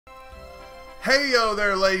Hey yo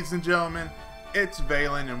there, ladies and gentlemen, it's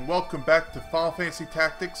Valen and welcome back to Final Fantasy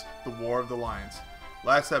Tactics, The War of the Lions.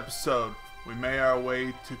 Last episode, we made our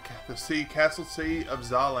way to the castle city of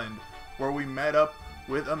Zaland, where we met up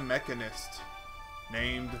with a mechanist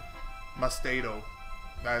named Mustadio.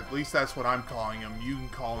 At least that's what I'm calling him. You can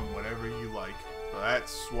call him whatever you like, but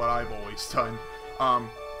that's what I've always done.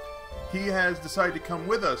 He has decided to come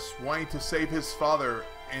with us, wanting to save his father,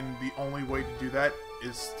 and the only way to do that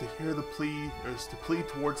is to hear the plea, or is to plead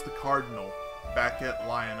towards the Cardinal back at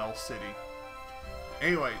Lionel City.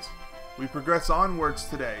 Anyways, we progress onwards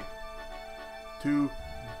today to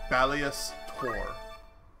Balius Tor.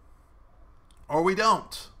 Or we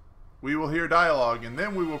don't. We will hear dialogue and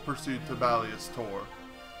then we will proceed to Balius Tor.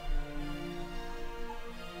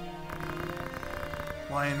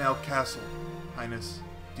 Lionel Castle, Highness.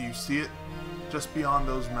 Do you see it? Just beyond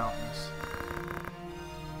those mountains.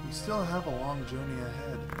 We still have a long journey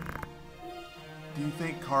ahead. Do you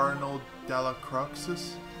think Cardinal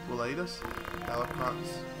Dalacroxus will aid us?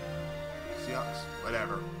 Dalacroxus?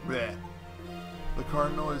 Whatever. Bleh. The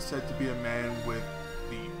Cardinal is said to be a man with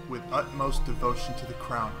utmost devotion to the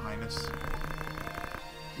crown, Highness.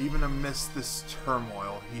 Even amidst this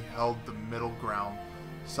turmoil, he held the middle ground,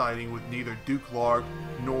 siding with neither Duke Larg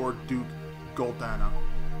nor Duke Goldana.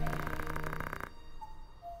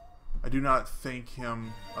 I do not think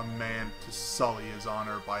him a man to sully his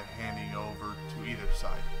honor by handing over to either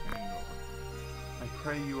side. I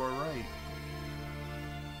pray you are right.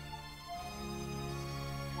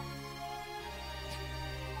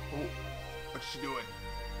 Oh, what's she doing?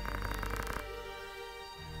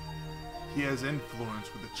 He has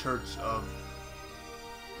influence with the Church of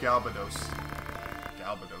Galbados.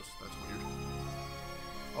 Galbados, that's weird.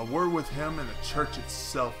 A word with him and the church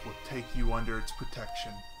itself will take you under its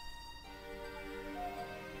protection.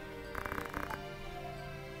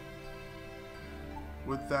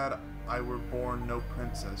 With that, I were born no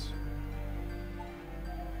princess.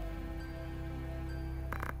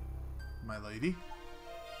 My lady?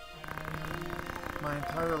 My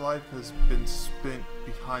entire life has been spent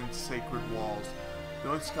behind sacred walls. The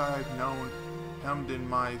only sky I've known, hemmed in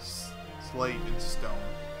my slate and stone.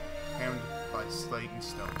 Hemmed by slate and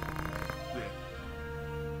stone. Blech.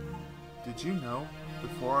 Did you know,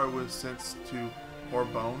 before I was sent to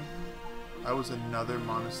Orbonne, I was another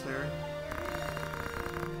monastery?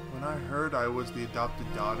 When I heard I was the adopted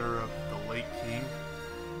daughter of the late king,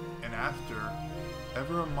 and after,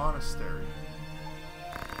 ever a monastery.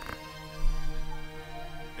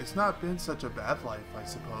 It's not been such a bad life, I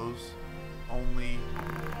suppose. Only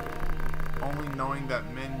knowing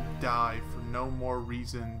that men die for no more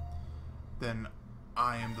reason than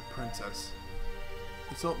I am the princess.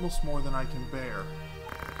 It's almost more than I can bear.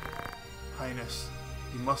 Highness,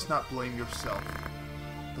 you must not blame yourself.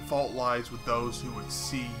 The fault lies with those who would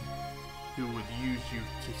use you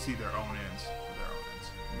to see their own ends. For their own ends.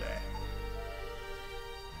 Bleh.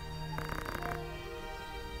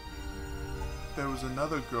 There was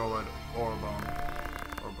another girl at Orbonne.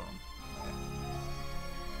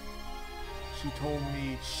 She told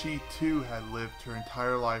me she too had lived her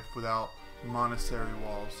entire life without monastery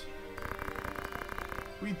walls.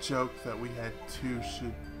 We joked that we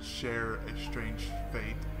should share a strange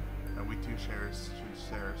fate.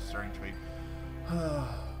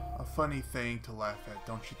 A funny thing to laugh at,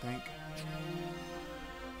 don't you think?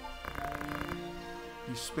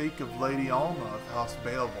 You speak of Lady Alma of House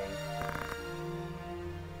Beelvold,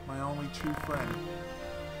 my only true friend.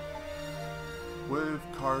 What if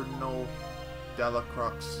Cardinal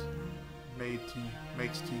Dalacrox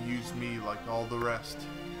makes to use me like all the rest?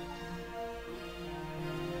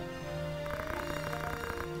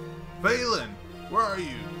 Valen, where are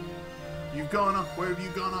you? Where have you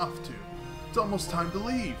gone off to? It's almost time to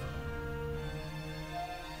leave.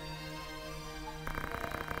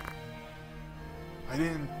 I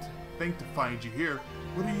didn't think to find you here.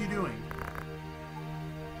 What are you doing?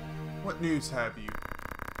 What news have you?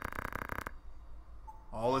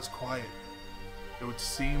 All is quiet. It would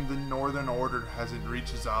seem the Northern Order hasn't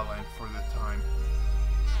reached Zaland for the time.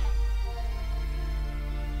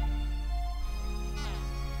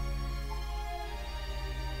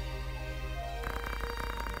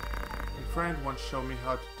 A friend once showed me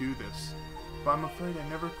how to do this, but I'm afraid I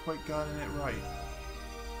never quite gotten it right.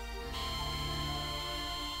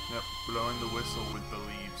 Yep, blowing the whistle with the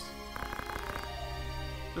leaves.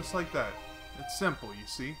 Just like that. It's simple, you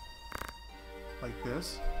see. Like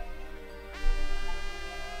this.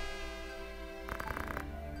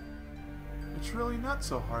 It's really not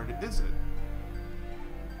so hard, is it?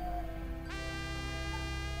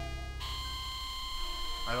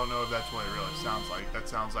 I don't know if that's what it really sounds like. That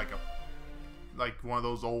sounds like a like one of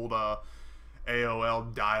those old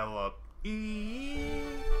AOL dial-up.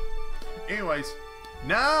 Anyways,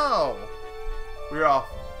 now we're off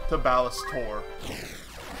to Ballastor.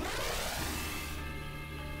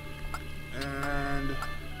 And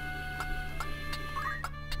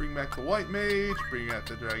bring back the White Mage, bring back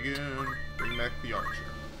the Dragoon, bring back the Archer.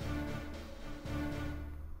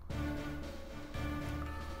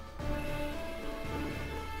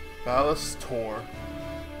 Ballastor.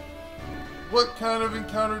 What kind of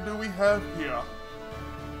encounter do we have here?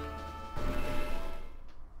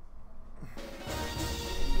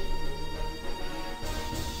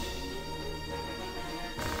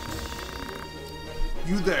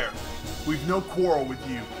 You there. We've no quarrel with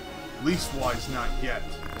you. Leastwise not yet.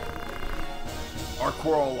 Our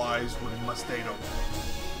quarrel lies with Mustadio.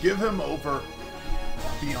 Give him over.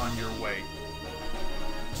 Be on your way.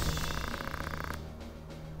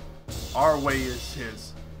 Our way is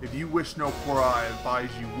his. If you wish no quarrel, I advise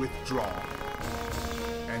you withdraw.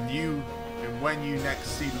 And when you next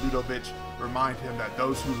see Ludovic, remind him that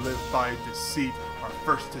those who live by deceit are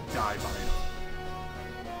first to die by it.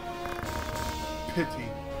 Pity.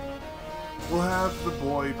 We'll have the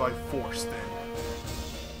boy by force then.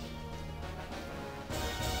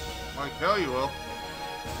 Like hell you will.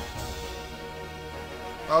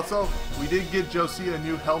 Also, we did get Josie a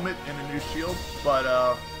new helmet and a new shield, but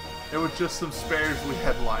it was just some spares we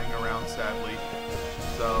had lying around, sadly.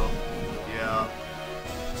 So, yeah.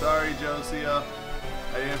 Sorry, Josia.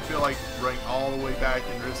 I didn't feel like running all the way back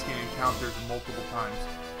and risking encounters multiple times.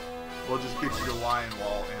 We'll just get you to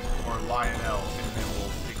Lionwall or Lionel, and then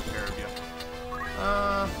we'll take care of you.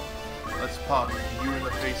 Let's pop you in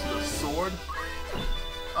the face with a sword.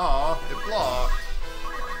 Aw, it blocked.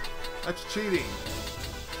 That's cheating.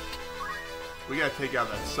 We gotta take out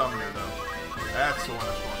that summoner though. That's the one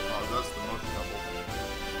that's going to cause us the most trouble.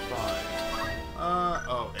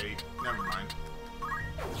 5. 8. Never mind.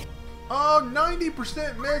 Oh,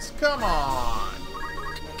 90% miss? Come on.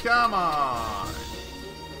 Come on.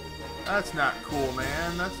 That's not cool,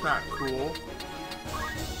 man. That's not cool.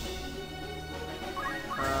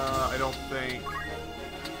 I don't think...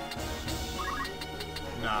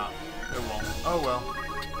 Nah, it won't. Oh well.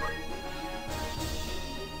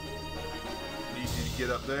 Need you to get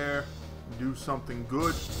up there and do something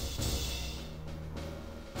good.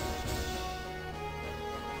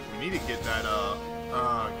 We need to get that,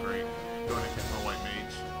 great. Going to hit my White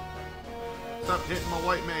Mage. Stop hitting my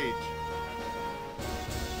White Mage.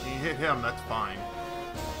 You hit him, that's fine.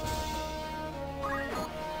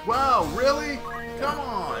 Wow, really? Come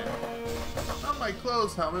on! Not my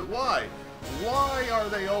clothes helmet, why? Why are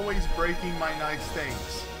they always breaking my nice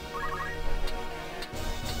things?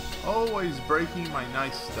 Always breaking my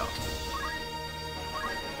nice stuff.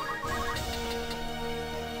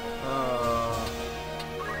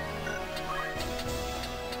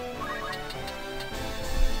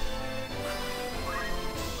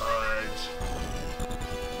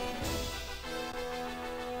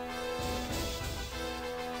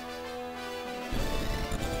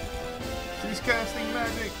 She's casting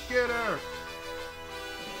magic! Get her!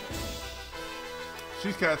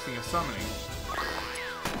 She's casting a summoning.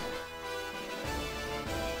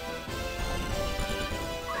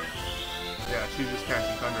 Yeah, she's just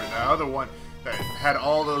casting thunder. That other one that had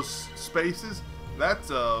all those spaces, that's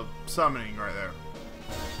a summoning right there.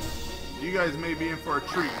 You guys may be in for a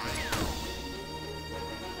treat.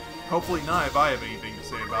 Hopefully not if I have anything to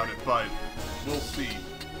say about it, but we'll see.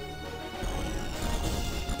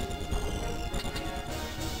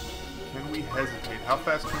 Can we hesitate? How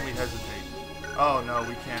fast can we hesitate? Oh no,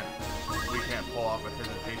 we can't. We can't pull off a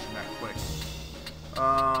hesitation that quick.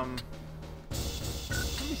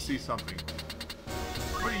 Let me see something.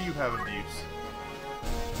 What do you have of use?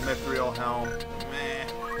 Mithril helm. Meh.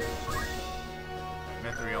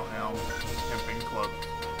 Mithril helm. Camping club.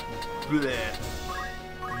 Bleh.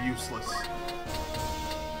 Useless.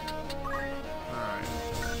 Alright.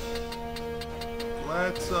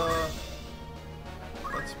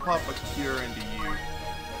 Let's pop a cure into you.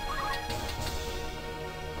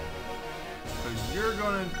 Because you're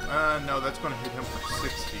gonna no, that's gonna hit him for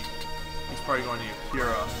 60. He's probably going to need a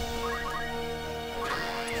Cura.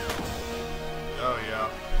 Oh yeah.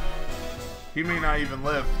 He may not even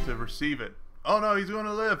live to receive it. Oh no, he's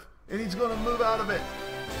gonna live! And he's gonna move out of it!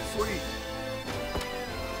 Sweet.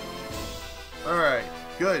 Alright,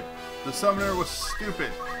 good. The summoner was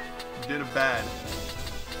stupid. Did a bad.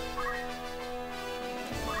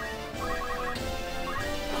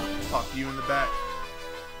 Pop you in the back.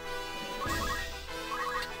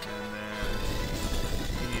 And then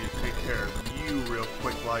we need to take care of you real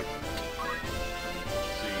quick like. Let's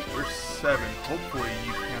see, we're 7. Hopefully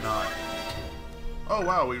you cannot... Oh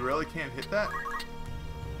wow, we really can't hit that?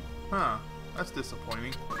 Huh, that's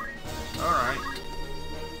disappointing. Alright.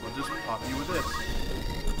 We'll just pop you with this.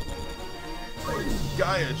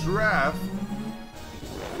 Gaia's Wrath.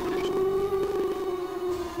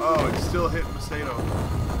 Oh, it's still hitting Mustadio.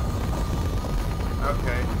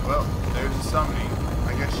 Okay, well, there's a summoning.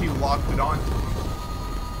 I guess she locked it onto me.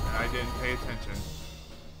 And I didn't pay attention.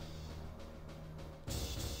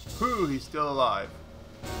 Whew, he's still alive.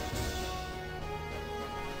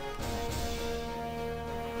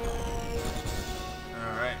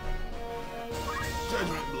 Alright.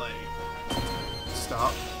 Judgment Blade.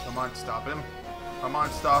 Stop. Come on, stop him. Come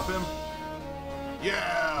on, stop him.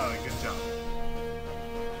 Yeah, good job.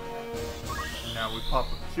 Now we pop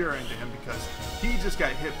a cure into him because he just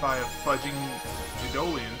got hit by a fudging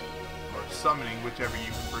Idolian, or summoning, whichever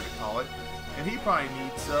you prefer to call it, and he probably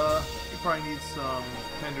needs some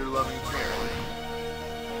tender, loving care.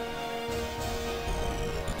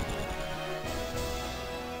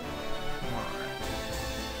 Come on.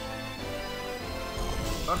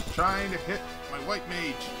 Stop trying to hit my white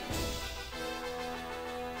mage.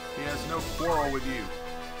 He has no quarrel with you.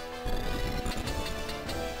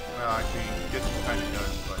 Well, actually, I guess he kind of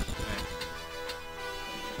does, but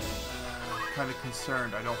I'm kind of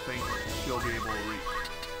concerned. I don't think she'll be able to reach.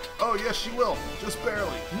 Oh, yes, she will. Just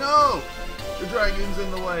barely. No! The dragon's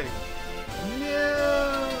in the way.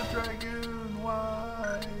 No! Dragoon,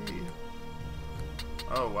 why?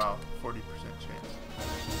 Oh, wow. 40% chance.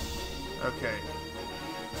 Okay.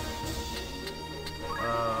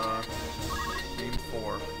 Game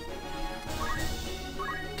 4.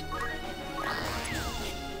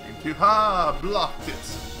 Ha! Blocked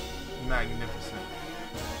it! Magnificent.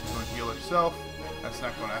 She's going to heal herself. That's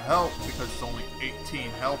not going to help because it's only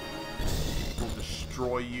 18 health. It will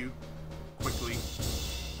destroy you quickly.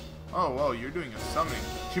 Oh, whoa, you're doing a summoning.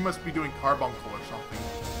 She must be doing carbuncle or something.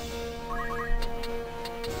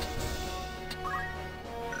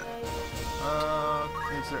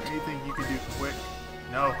 Is there anything you can do quick?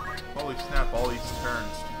 No. Holy snap, all these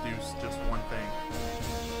turns to do just one thing.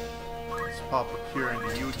 Let's pop a cure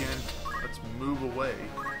into you again. Let's move away.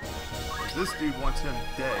 This dude wants him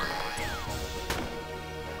dead.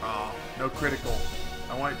 Oh, no critical.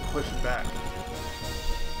 I wanted to push it back.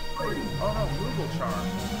 Oh no, Moogle Charm.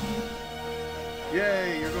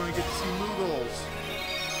 Yay, you're going to get to see Moogles.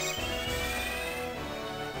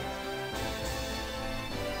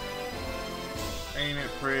 Ain't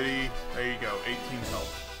it pretty? There you go, 18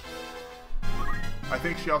 health. I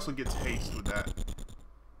think she also gets haste with that.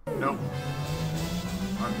 Nope.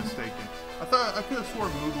 I'm mistaken. I could have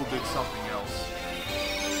sworn Moogle did something else.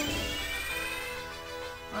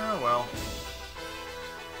 Oh well.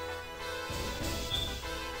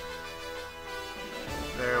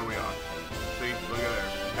 There we are. See, look at there.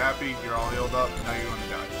 Happy, you're all healed up, now you're gonna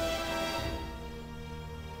die.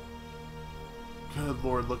 Good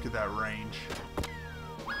lord, look at that range.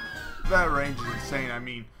 That range is insane. I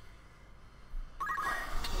mean,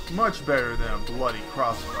 much better than a bloody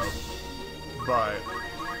crossbow. But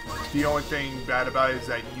the only thing bad about it is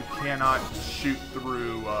that you cannot shoot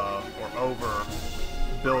through or over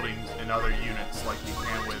buildings and other units like you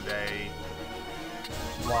can with a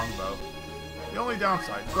longbow. The only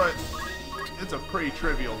downside, but it's a pretty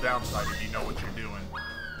trivial downside if you know what you're doing.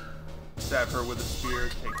 Stab her with a spear,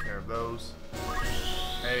 take care of those.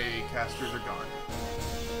 Hey, casters are gone.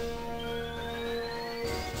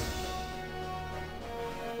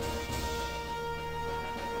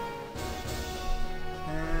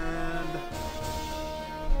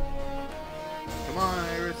 Come on,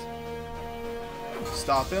 Iris.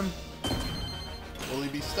 Stop him. Will he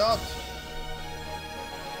be stopped?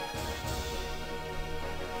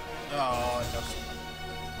 Oh, no.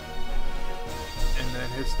 And then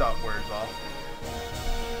his stop wears off.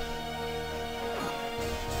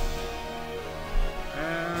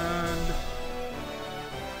 And...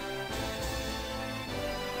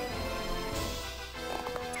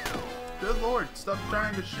 good lord, stop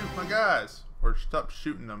trying to shoot my guys. Or stop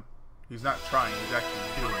shooting them. He's not trying, he's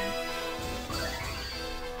actually doing.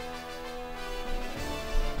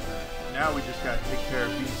 Now we just gotta take care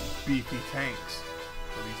of these beefy tanks.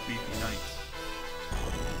 Or these beefy knights.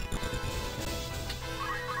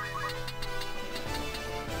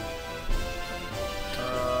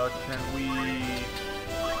 Can we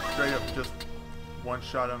straight up just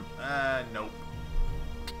one-shot him? Nope.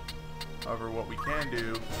 However, what we can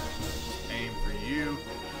do, aim for you.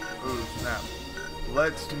 Ooh, snap.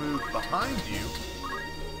 Let's move behind you.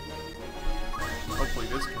 Hopefully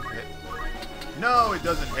this can hit. No, it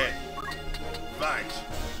doesn't hit. Fudge.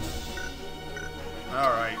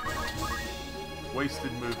 Alright.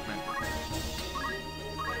 Wasted movement.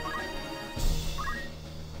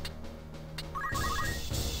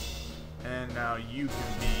 And now you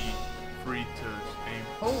can be free to aim.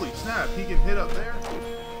 Holy snap, he can hit up there.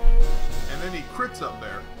 And then he crits up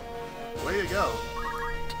there. Way to go.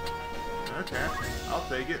 Okay, I'll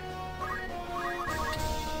take it.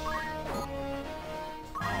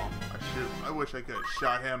 I wish I could have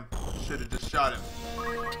shot him. Should have just shot him.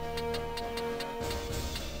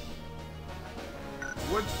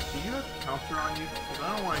 What? Do you have counter on you? Because I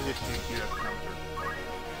don't want to hit you if you have counter.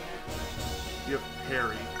 You have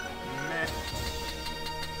parry. Meh.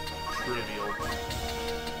 Trivial. Your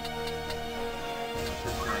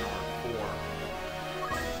turn on 4.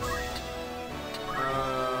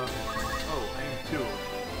 Oh, aim 2.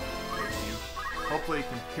 Thank you. Hopefully you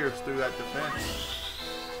can pierce through that defense.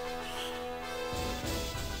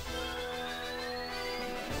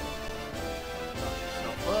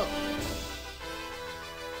 Up.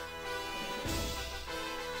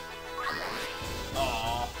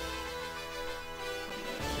 Aww.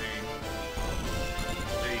 Shame.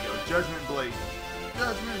 There you go. Judgment Blade.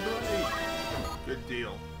 Judgment Blade. Good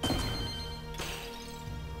deal.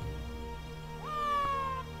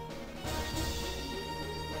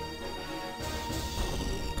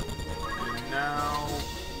 And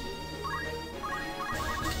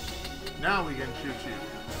now we can shoot you.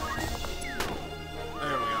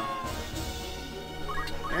 There we go.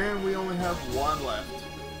 And we only have one left.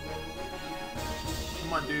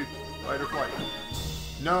 Come on, dude. Fight or flight.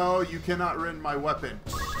 No, you cannot rend my weapon.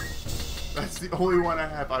 That's the only one I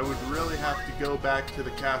have. I would really have to go back to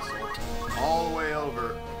the castle. All the way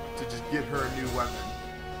over to just get her a new weapon.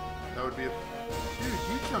 That would be a... Dude,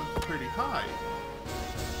 you jumped pretty high.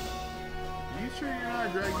 Are you sure you're not a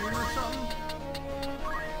dragoon or something?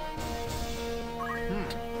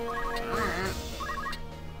 Alright.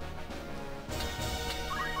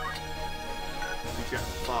 He's got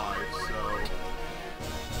 5, so...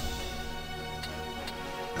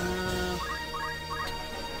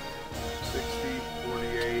 60,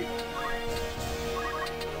 48...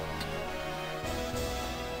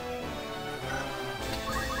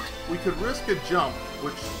 We could risk a jump,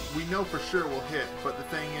 which we know for sure will hit, but the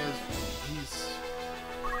thing is, he's...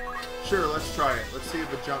 Sure, let's try it. Let's see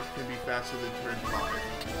if a jump can be faster than turn 5.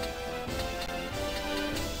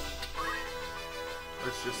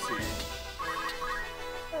 Let's just see.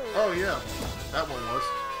 Oh yeah, that one was.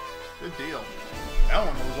 Good deal. That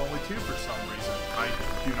one was only 2 for some reason. I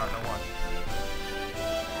do not know why.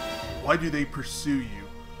 Why do they pursue you?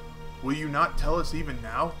 Will you not tell us even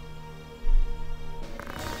now?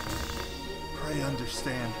 Pray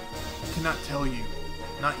understand. I cannot tell you.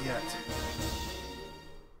 Not yet.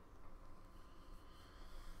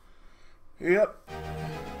 Yep.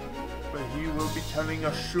 But he will be telling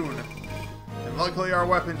us soon. And luckily our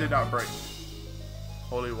weapon did not break.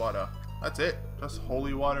 Holy water. That's it. Just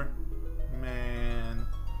holy water. Man.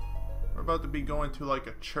 We're about to be going to like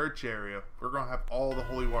a church area. We're going to have all the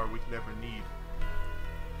holy water we could ever need.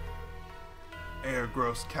 Air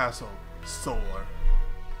Gross Castle. Solar.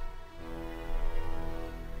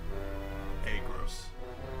 Agros.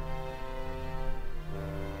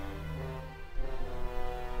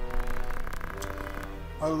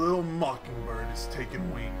 Our little mockingbird is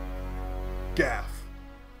taking wing. Gaff.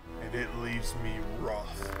 And it leaves me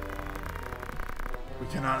wroth. We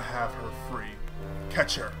cannot have her free.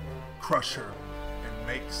 Catch her, crush her, and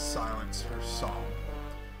make silence her song.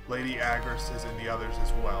 Lady Agris is in the others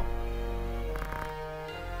as well.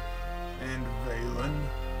 And Valen.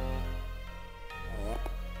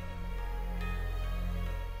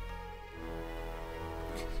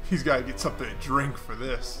 He's got to get something to drink for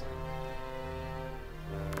this.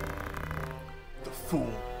 The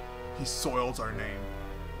fool. He soils our name.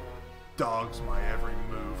 Dogs my every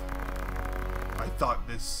move. I thought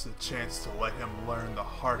this a chance to let him learn the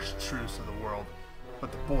harsh truths of the world,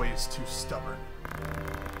 but the boy is too stubborn.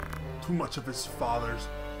 Too much of his father's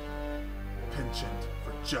penchant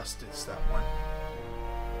for justice, that one.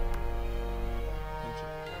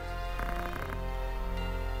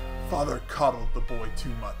 Father coddled the boy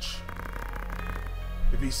too much.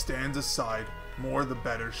 If he stands aside, more the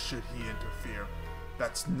better should he interfere.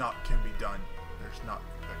 That's not can be done. There's not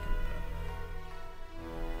that can be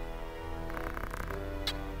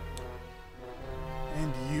done.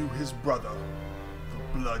 And you, his brother,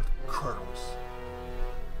 the blood curdles.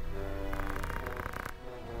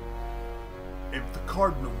 If the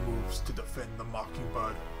cardinal moves to defend the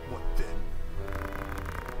mockingbird, what then?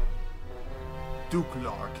 Duke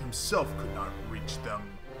Lark himself could not reach them.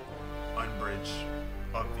 Unbridge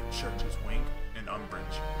of the church's wing, and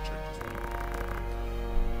Umbridge, the church's wing.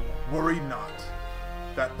 Worry not,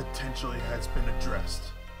 that potentially has been addressed.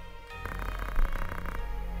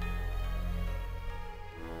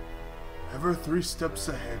 Ever 3 steps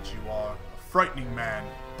ahead you are, a frightening man,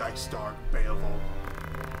 Dice Dark Beowulf.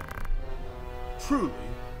 Truly,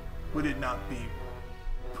 would it not be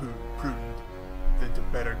prudent than to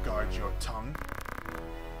better guard your tongue?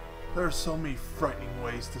 There are so many frightening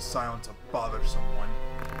ways to silence a bothersome one.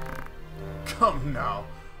 Come now,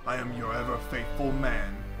 I am your ever faithful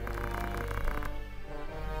man,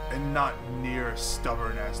 and not near as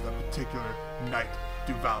stubborn as the particular Knight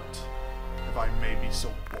Devout, if I may be so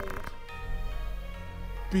bold.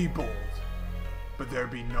 Be bold, but there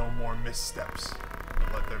be no more missteps.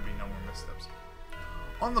 Let there be no more missteps.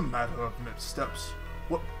 On the matter of missteps,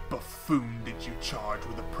 what buffoon did you charge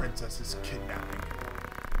with the princess's kidnapping?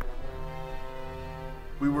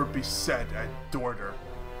 We were beset at Dorder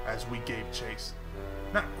as we gave chase.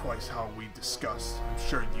 Not quite how we discussed, I'm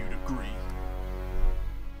sure you'd agree.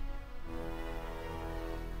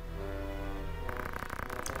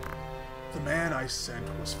 The man I sent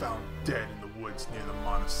was found dead in the woods near the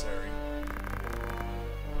monastery.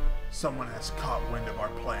 Someone has caught wind of our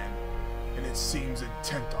plan, and it seems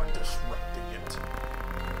intent on disrupting it.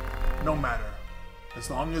 No matter, as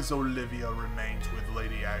long as Olivia remains with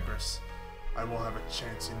Lady Agris, I will have a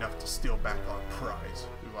chance enough to steal back our prize.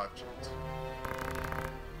 We will have a chance.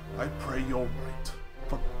 I pray you're right,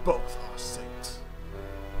 for both our sakes.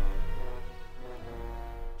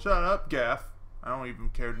 Shut up, Gaff. I don't even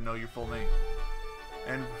care to know your full name.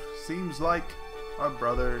 And seems like our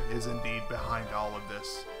brother is indeed behind all of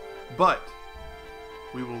this. But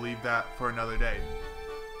we will leave that for another day.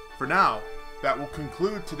 For now, that will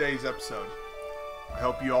conclude today's episode. I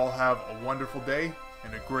hope you all have a wonderful day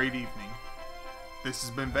and a great evening. This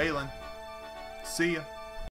has been Valen. See ya.